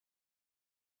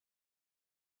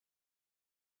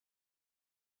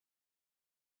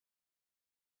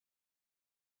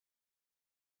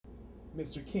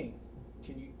Mr. King,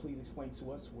 can you please explain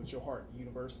to us what your heart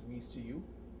universe means to you?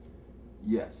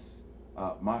 Yes.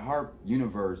 My Harp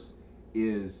universe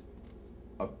is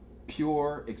a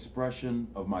pure expression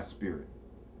of my spirit.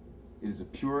 It is a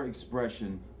pure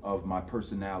expression of my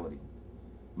personality.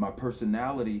 My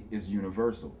personality is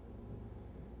universal.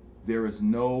 There is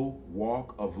no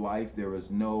walk of life, there is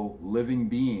no living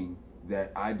being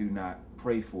that I do not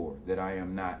pray for, that I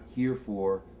am not here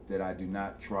for, that I do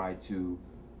not try to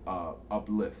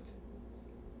uplift.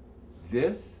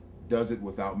 This does it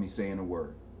without me saying a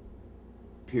word.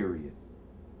 Period.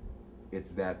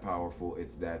 It's that powerful,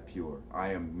 it's that pure. I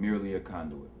am merely a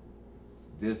conduit.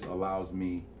 This allows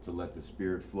me to let the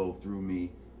spirit flow through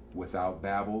me without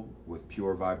babble, with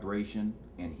pure vibration,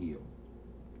 and heal.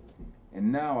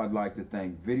 And now I'd like to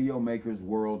thank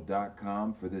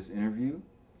Videomakersworld.com for this interview.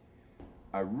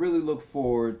 I really look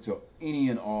forward to any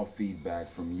and all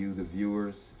feedback from you, the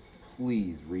viewers.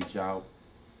 Please reach out.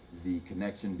 The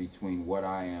connection between what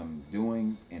I am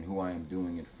doing and who I am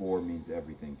doing it for means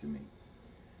everything to me.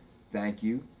 Thank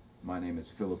you. My name is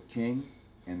Phillip King,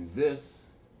 and this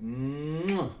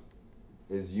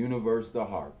is Universe the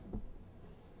Harp.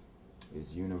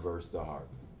 Is Universe the Harp.